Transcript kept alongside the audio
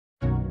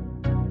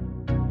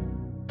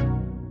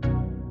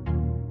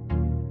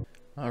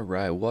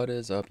Alright, what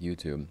is up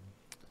YouTube?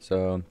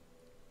 So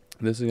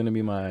this is going to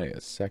be my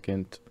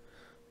second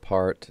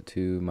part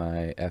to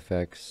my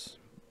FX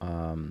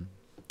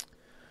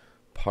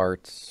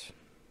parts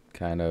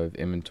kind of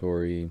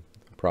inventory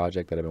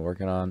project that I've been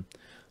working on.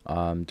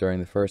 During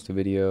the first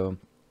video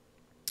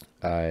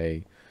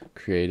I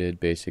created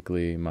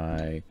basically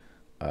my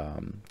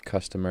add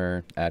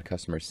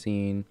customer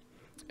scene,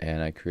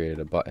 and I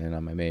created a button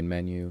on my main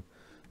menu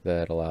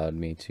that allowed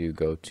me to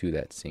go to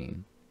that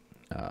scene.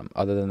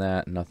 Other than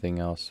that, nothing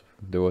else.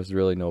 There was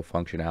really no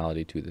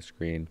functionality to the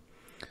screen.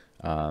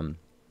 And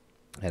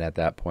at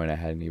that point, I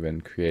hadn't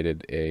even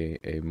created a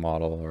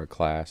model or a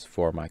class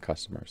for my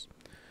customers.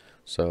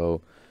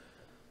 So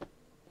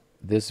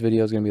this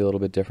video is going to be a little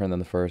bit different than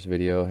the first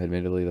video.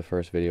 Admittedly, the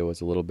first video was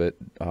a little bit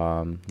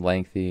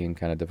lengthy and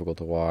kind of difficult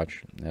to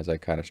watch, as I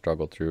kind of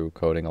struggled through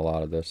coding a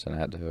lot of this, and I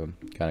had to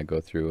kind of go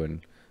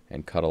through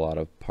and cut a lot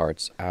of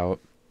parts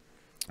out.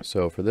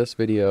 So for this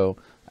video,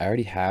 I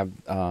already have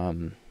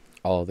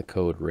all of the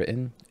code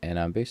written, and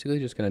I'm basically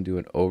just going to do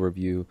an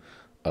overview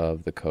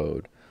of the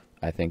code.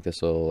 I think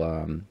this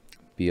will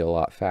be a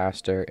lot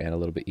faster and a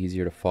little bit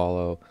easier to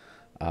follow.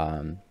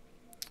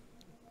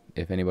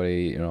 If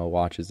anybody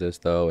watches this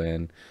though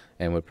and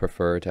would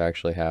prefer to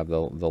actually have the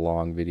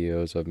long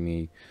videos of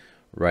me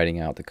writing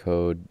out the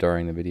code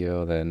during the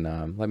video, then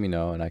let me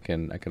know, and I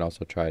can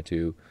also try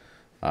to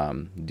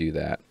do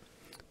that.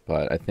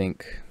 But I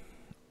think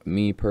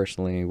me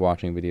personally,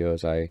 watching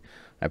videos, I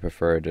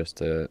prefer just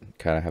to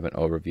kind of have an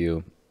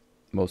overview.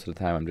 Most of the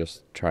time I'm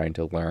just trying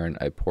to learn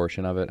a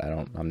portion of it.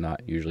 I'm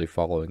not usually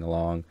following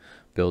along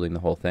building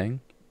the whole thing,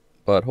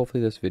 but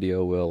hopefully this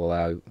video will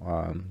allow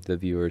the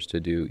viewers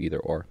to do either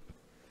or.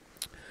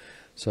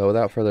 So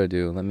without further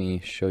ado, let me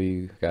show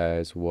you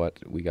guys what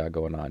we got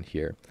going on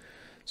here.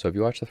 So if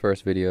you watched the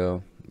first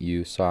video,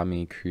 you saw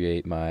me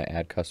create my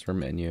add customer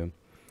menu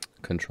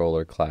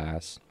controller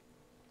class,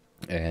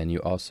 and you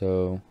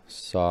also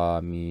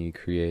saw me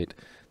create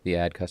the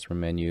add customer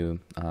menu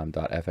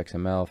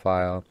 .fxml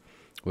file,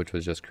 which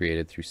was just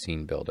created through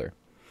Scene Builder.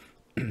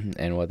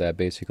 And what that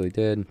basically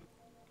did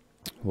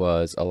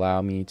was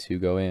allow me to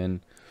go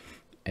in,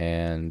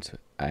 and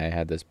I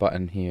had this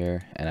button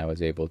here, and I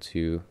was able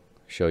to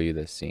show you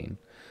this scene.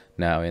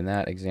 Now in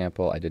that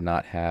example, I did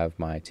not have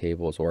my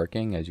tables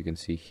working. As you can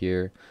see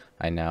here,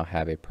 I now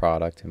have a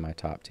product in my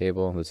top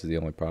table. This is the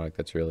only product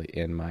that's really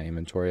in my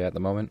inventory at the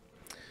moment,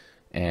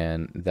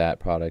 and that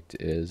product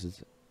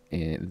is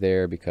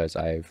there because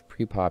I've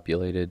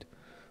pre-populated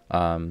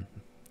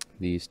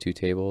these two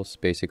tables.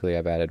 Basically,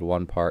 I've added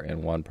one part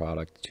and one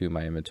product to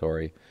my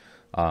inventory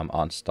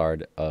on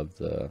start of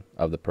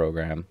the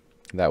program.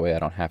 That way I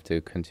don't have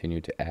to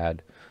continue to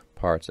add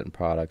parts and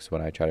products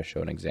when I try to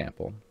show an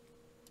example.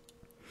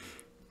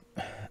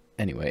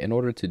 Anyway, in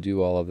order to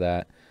do all of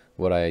that,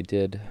 what I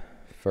did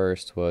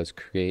first was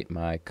create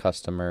my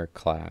customer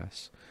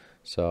class.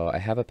 So I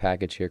have a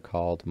package here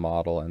called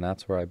model, and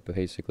that's where I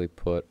basically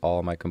put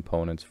all my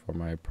components for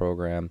my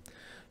program.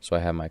 So I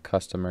have my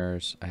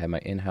customers, I have my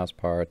in-house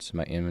parts,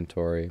 my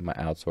inventory, my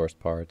outsourced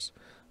parts,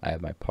 I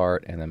have my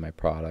part, and then my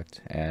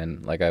product.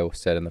 And like I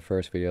said in the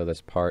first video,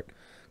 this part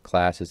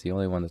class is the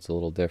only one that's a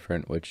little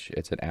different, which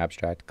it's an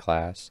abstract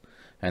class,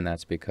 and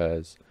that's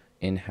because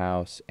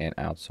in-house and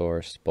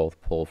outsourced both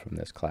pull from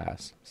this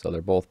class. So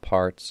they're both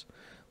parts,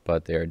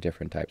 but they're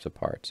different types of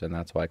parts, and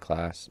that's why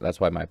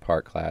my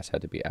part class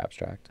had to be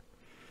abstract.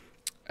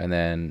 And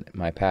then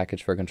my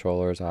package for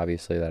controllers,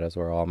 obviously that is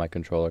where all my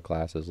controller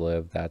classes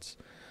live. That's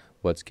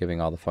what's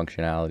giving all the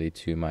functionality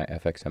to my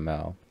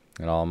fxml,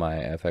 and all my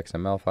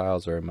fxml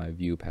files are in my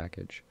view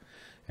package.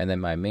 And then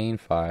my main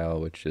file,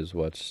 which is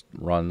what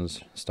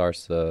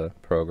starts the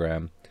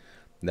program,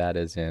 that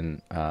is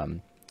in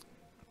my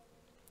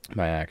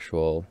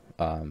actual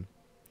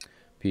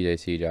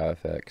PJC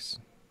JavaFX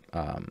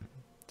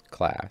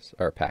class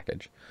or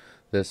package.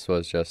 This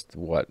was just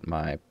what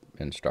my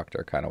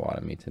instructor kind of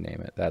wanted me to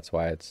name it. That's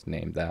why it's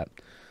named that,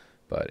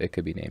 but it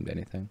could be named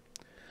anything.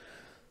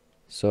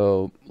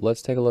 So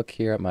let's take a look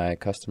here at my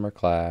customer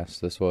class.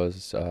 This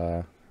was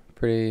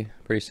pretty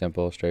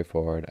simple,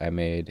 straightforward. I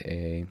made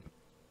a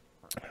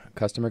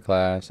customer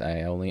class.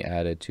 I only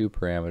added 2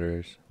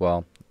 parameters,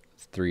 well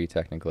 3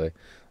 technically.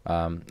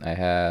 I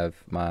have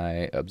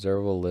my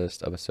observable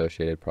list of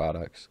associated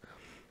products,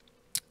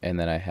 and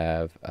then I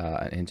have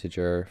an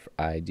integer for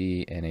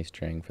ID and a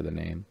string for the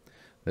name.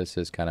 This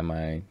is kind of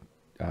my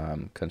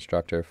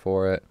constructor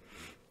for it,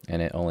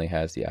 and it only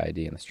has the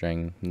ID and the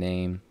string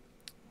name.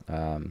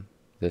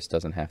 This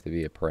doesn't have to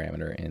be a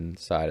parameter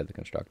inside of the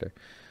constructor.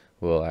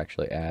 We'll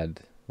actually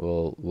add,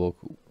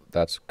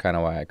 that's kind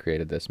of why I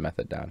created this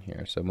method down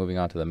here. So moving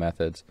on to the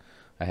methods,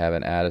 I have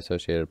an add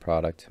associated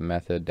product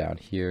method down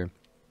here,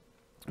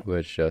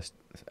 which just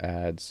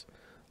adds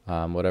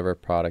whatever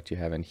product you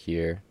have in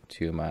here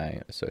to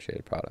my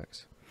associated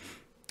products.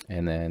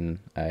 And then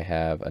I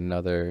have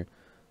another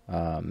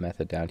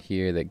method down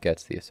here that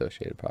gets the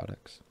associated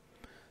products.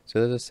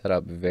 So this is set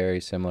up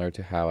very similar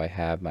to how I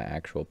have my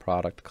actual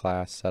product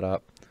class set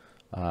up.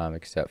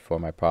 except for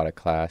my product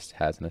class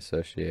has an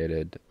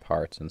associated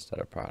parts instead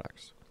of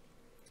products.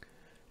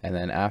 And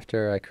then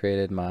after I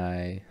created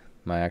my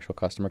actual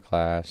customer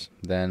class,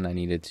 then I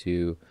needed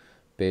to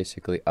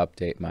basically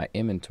update my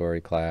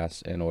inventory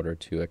class in order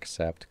to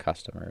accept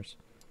customers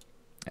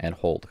and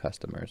hold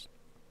customers.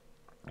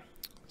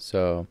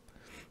 So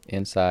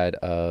inside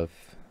of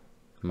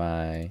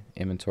my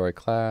inventory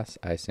class,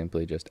 I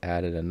simply just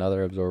added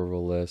another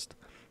observable list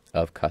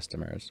of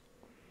customers.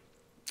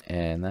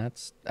 And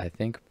that's, I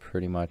think,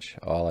 pretty much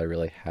all I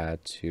really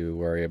had to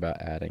worry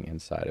about adding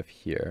inside of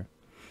here.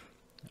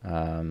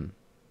 I'm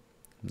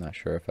not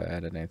sure if I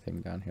added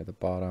anything down here at the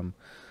bottom.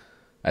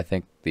 I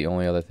think the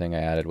only other thing I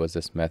added was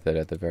this method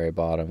at the very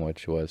bottom,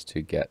 which was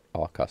to get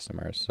all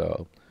customers.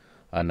 So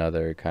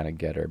another kind of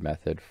getter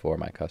method for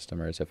my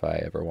customers if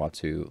I ever want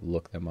to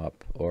look them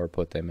up or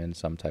put them in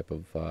some type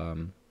of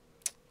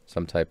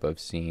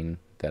scene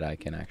that I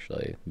can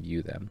actually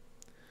view them.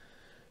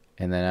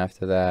 And then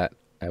after that,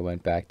 I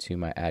went back to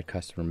my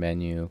addCustomer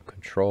menu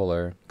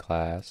controller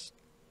class,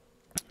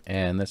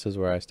 and this is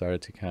where I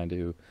started to kind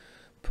of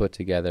put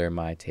together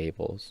my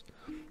tables.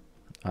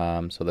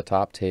 So the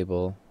top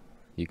table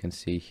you can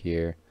see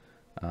here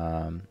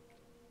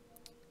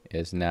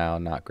is now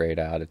not grayed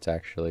out. It's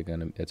actually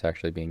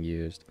being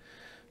used.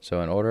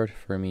 So in order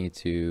for me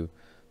to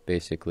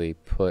basically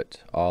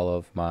put all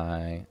of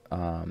my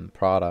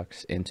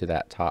products into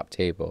that top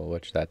table,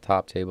 which that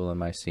top table in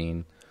my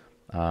scene,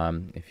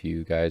 if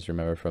you guys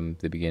remember from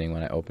the beginning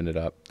when I opened it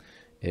up,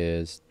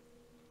 is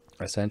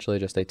essentially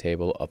just a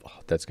table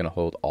that's going to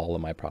hold all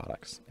of my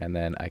products, and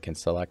then I can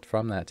select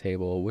from that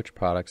table which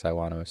products I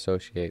want to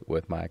associate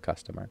with my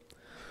customer.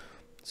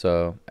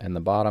 So in the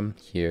bottom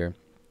here,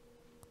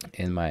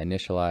 in my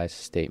initialize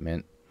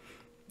statement,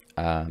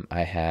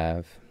 I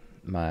have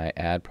my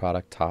add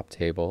product top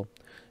table,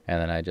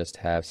 and then I just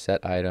have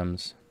set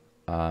items,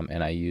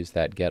 and I use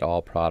that get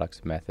all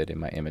products method in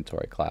my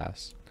inventory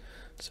class.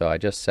 So I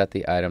just set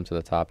the item to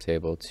the top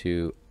table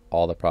to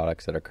all the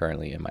products that are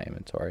currently in my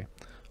inventory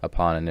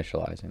upon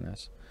initializing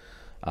this.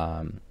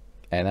 And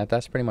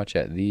that's pretty much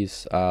it.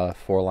 These 4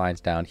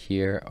 lines down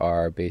here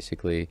are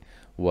basically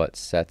what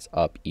sets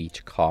up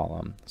each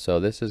column. So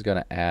this is going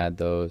to add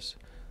those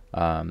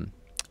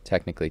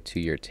technically to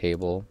your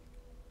table,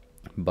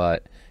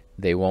 but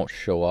they won't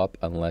show up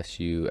unless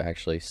you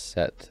actually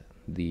set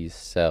these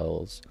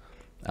cells.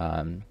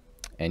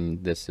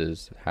 And this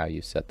is how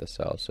you set the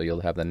cells. So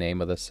you'll have the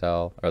name of the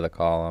cell or the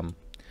column.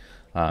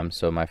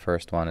 So my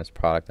first one is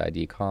product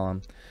ID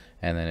column,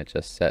 and then it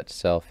just sets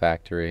cell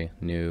factory,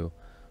 new,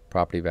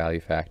 property value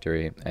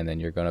factory, and then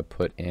you're going to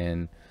put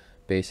in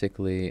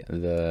basically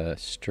the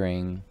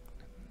string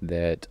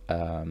that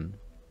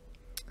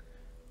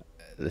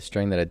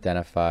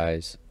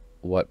identifies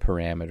what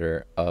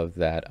parameter of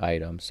that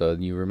item. So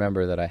you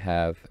remember that I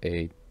have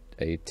a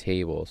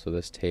table. So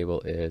this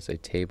table is a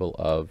table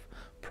of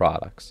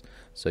products.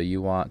 So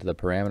you want the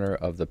parameter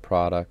of the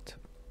product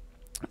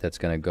that's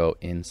going to go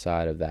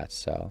inside of that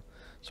cell.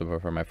 So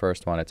for my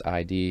first one, it's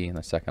ID, and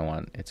the second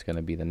one, it's going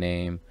to be the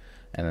name,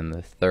 and then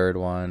the third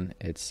one,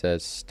 it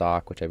says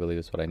stock, which I believe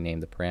is what I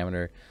named the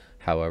parameter.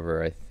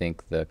 However, I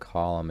think the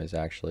column is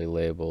actually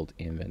labeled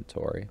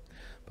inventory,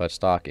 but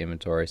stock,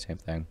 inventory, same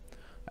thing,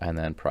 and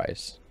then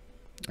price.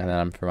 And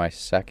then for my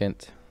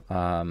second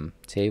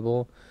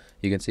table,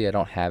 you can see I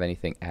don't have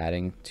anything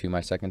adding to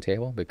my second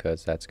table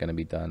because that's going to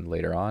be done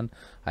later on.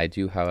 I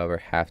do, however,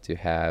 have to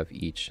have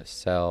each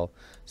cell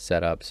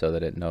set up so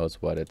that it knows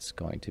what it's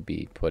going to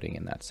be putting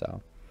in that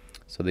cell.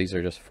 So these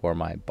are just for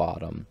my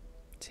bottom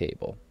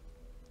table.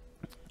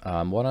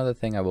 One other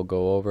thing I will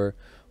go over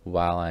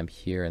while I'm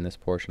here in this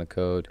portion of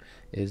code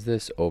is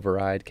this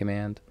override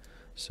command.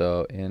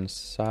 So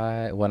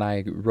inside, when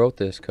I wrote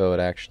this code,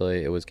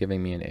 actually, it was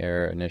giving me an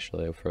error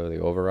initially for the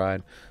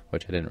override,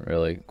 which I didn't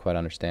really quite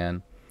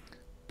understand.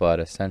 But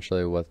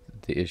essentially what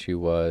the issue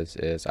was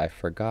is I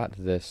forgot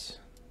this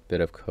bit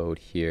of code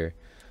here,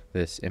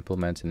 this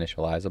implements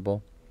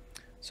initializable.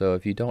 So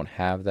if you don't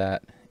have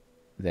that,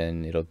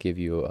 then it'll give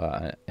you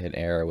an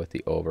error with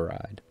the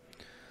override.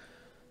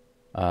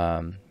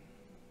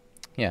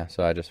 Yeah,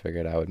 so I just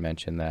figured I would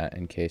mention that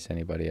in case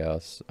anybody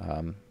else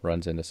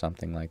runs into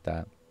something like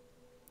that.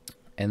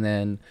 And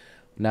then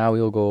now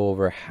we'll go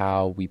over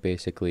how we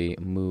basically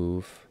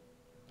move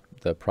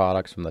the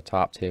products from the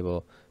top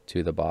table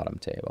to the bottom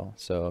table.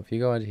 So if you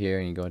go into here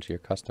and you go into your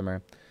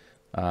customer,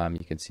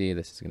 you can see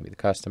this is going to be the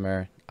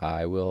customer.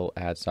 I will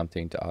add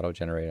something to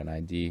auto-generate an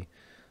ID.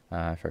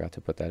 I forgot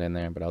to put that in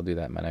there, but I'll do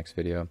that in my next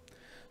video.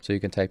 So you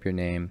can type your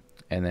name,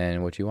 and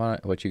then what you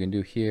can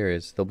do here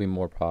is there'll be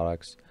more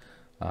products,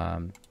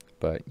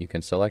 but you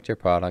can select your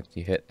product,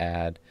 you hit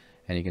add,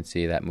 and you can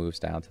see that moves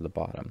down to the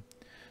bottom.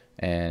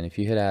 And if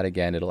you hit add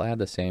again, it'll add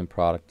the same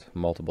product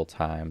multiple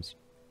times.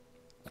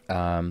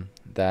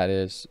 That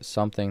is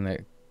something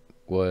that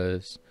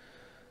was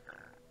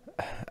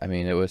I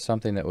mean, it was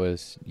something that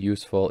was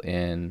useful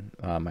in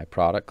my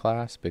product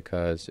class,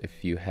 because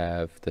if you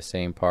have the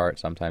same part,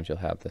 sometimes you'll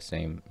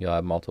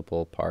have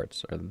multiple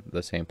parts or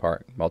the same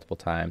part multiple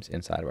times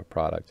inside of a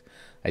product.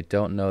 I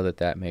don't know that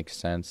that makes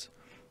sense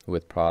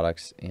with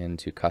products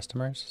into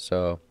customers,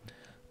 so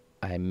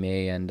I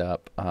may end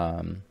up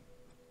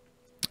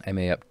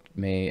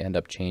may end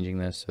up changing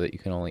this so that you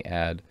can only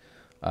add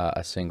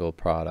a single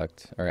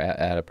product, or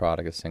add a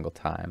product a single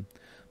time.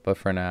 But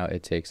for now,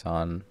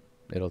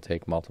 it'll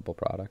take multiple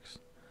products.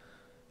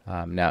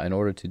 Now, in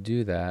order to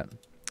do that,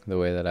 the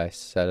way that I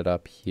set it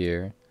up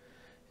here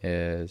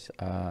is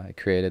I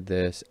created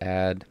this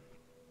add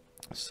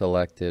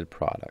selected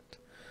product.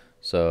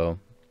 So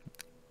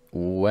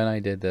when I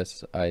did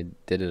this, I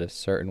did it a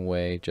certain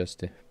way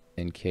just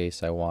in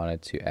case I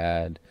wanted to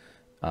add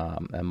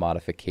a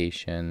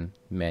modification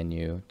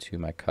menu to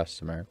my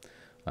customer.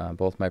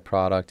 Both my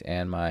product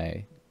and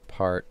my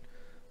part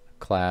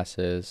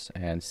classes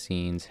and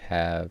scenes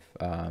have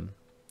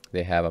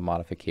they have a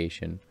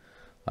modification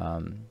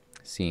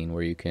scene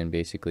where you can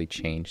basically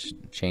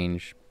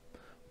change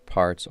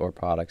parts or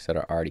products that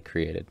are already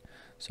created.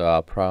 So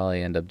I'll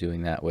probably end up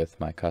doing that with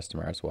my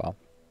customer as well.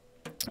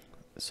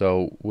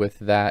 So with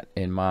that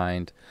in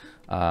mind,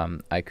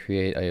 I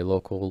create a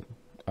local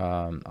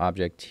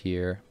object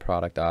here,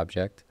 product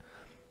object,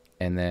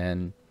 and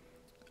then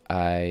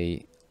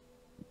I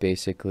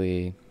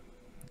basically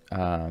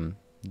initialize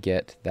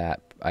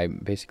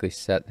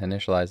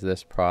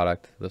this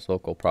product, this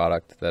local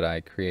product that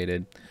I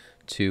created,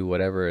 to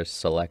whatever is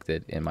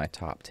selected in my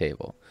top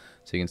table.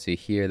 So you can see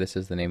here, this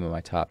is the name of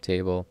my top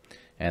table,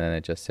 and then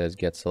it just says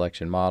get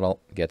selection model,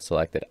 get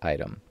selected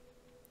item.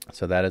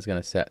 So that is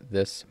going to set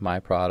this my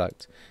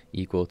product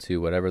equal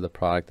to whatever the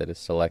product that is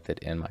selected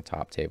in my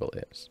top table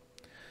is.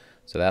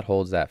 So that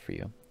holds that for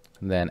you.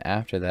 And then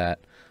after that,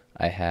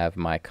 I have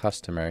my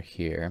customer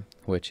here,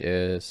 which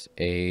is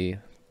a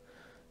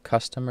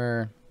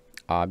customer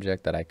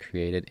object that I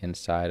created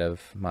inside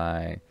of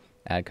my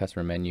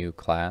addCustomer menu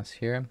class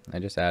here. I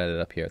just added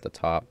it up here at the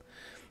top,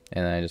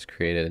 and then I just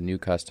created a new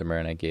customer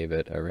and I gave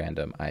it a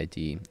random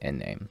ID and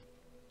name.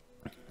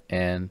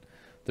 And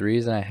the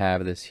reason I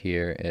have this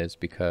here is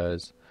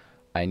because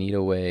I need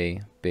a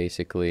way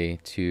basically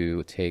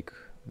to take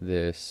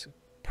this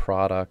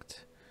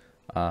product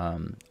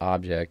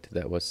object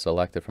that was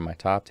selected from my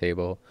top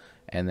table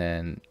and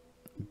then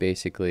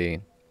basically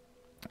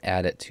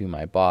add it to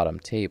my bottom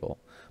table.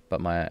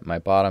 But my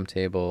bottom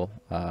table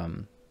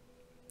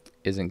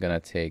isn't going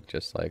to take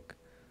just like,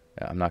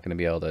 I'm not going to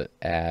be able to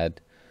add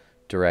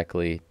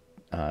directly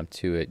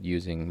to it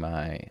using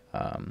my,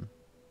 I'm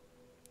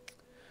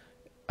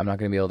not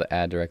going to be able to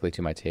add directly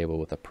to my table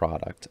with a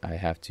product. I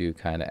have to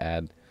kind of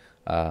add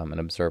an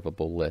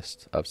observable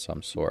list of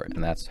some sort,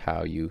 and that's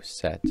how you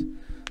set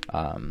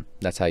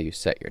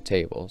your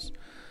tables.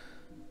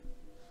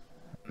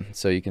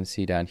 So you can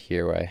see down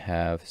here where I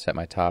have set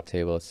my top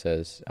table, it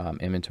says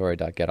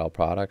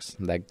inventory.getAllProducts.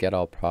 That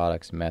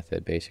getAllProducts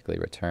method basically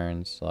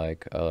returns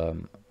like a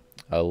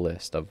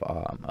list of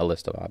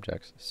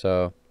objects.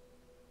 So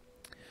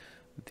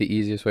the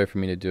easiest way for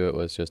me to do it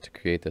was just to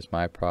create this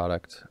my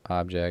product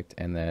object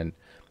and then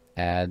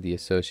add the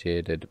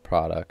associated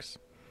products.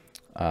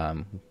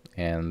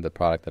 And the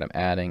product that I'm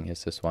adding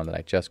is this one that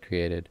I just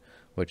created,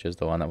 which is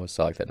the one that was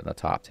selected in the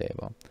top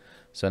table.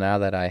 So now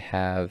that I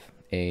have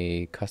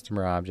a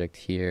customer object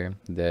here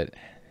that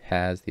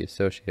has the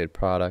associated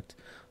product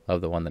of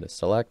the one that is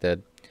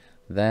selected,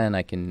 then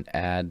I can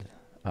add,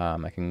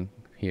 I can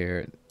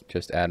here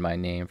just add my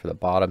name for the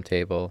bottom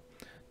table,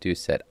 do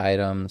set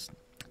items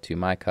to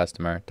my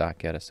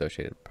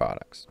customer.getAssociated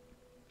products.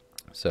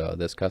 So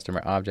this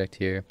customer object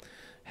here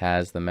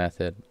has the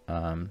method,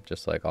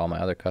 just like all my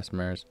other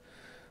customers,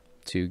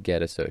 to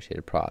get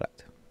associated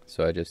product.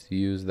 So I just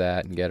use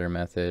that getter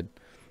method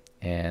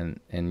and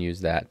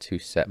use that to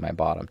set my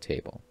bottom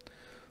table.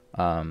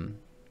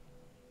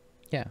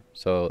 Yeah,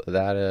 so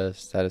that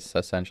is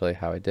essentially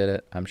how I did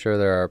it. I'm sure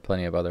there are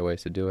plenty of other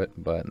ways to do it,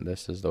 but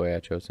this is the way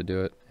I chose to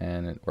do it,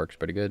 and it works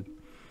pretty good.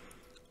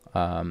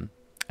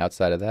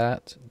 Outside of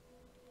that,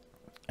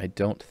 I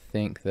don't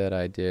think that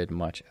I did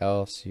much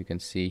else. You can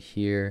see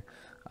here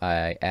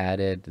I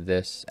added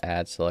this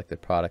add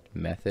selected product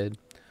method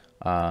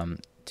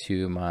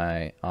to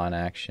my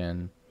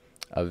onAction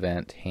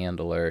event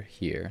handler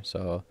here.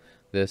 So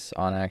this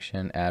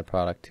onAction add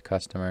product to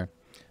customer,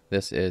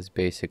 this is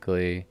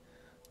basically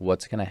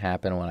what's going to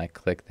happen when I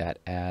click that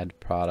add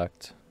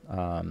product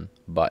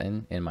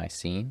button in my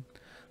scene.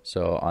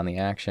 So on the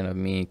action of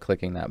me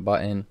clicking that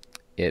button,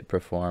 it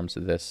performs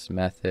this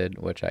method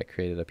which I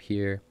created up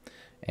here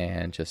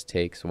and just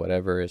takes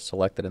whatever is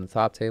selected in the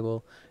top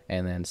table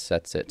and then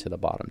sets it to the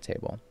bottom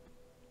table.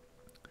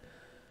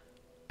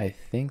 I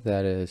think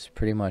that is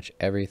pretty much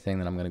everything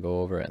that I'm going to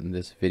go over in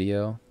this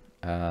video.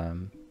 I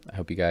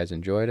hope you guys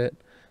enjoyed it.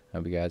 I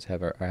hope you guys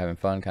are having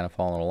fun, kind of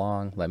following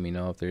along. Let me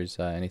know if there's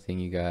anything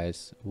you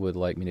guys would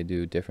like me to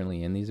do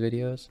differently in these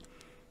videos.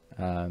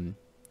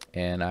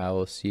 And I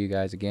will see you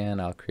guys again.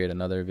 I'll create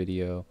another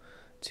video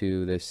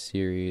to this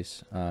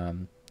series,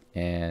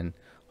 and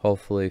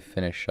hopefully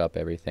finish up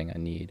everything I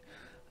need.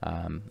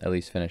 At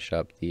least finish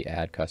up the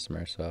add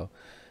customer. So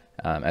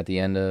at the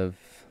end of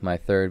my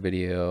third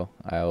video,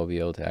 I will be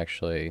able to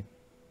actually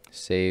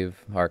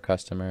save our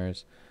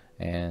customers,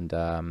 and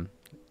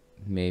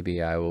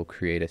maybe I will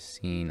create a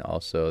scene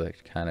also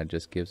that kind of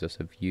just gives us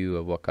a view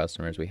of what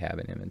customers we have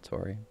in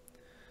inventory.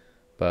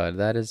 But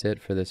that is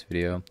it for this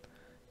video.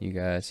 You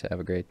guys have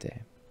a great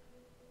day.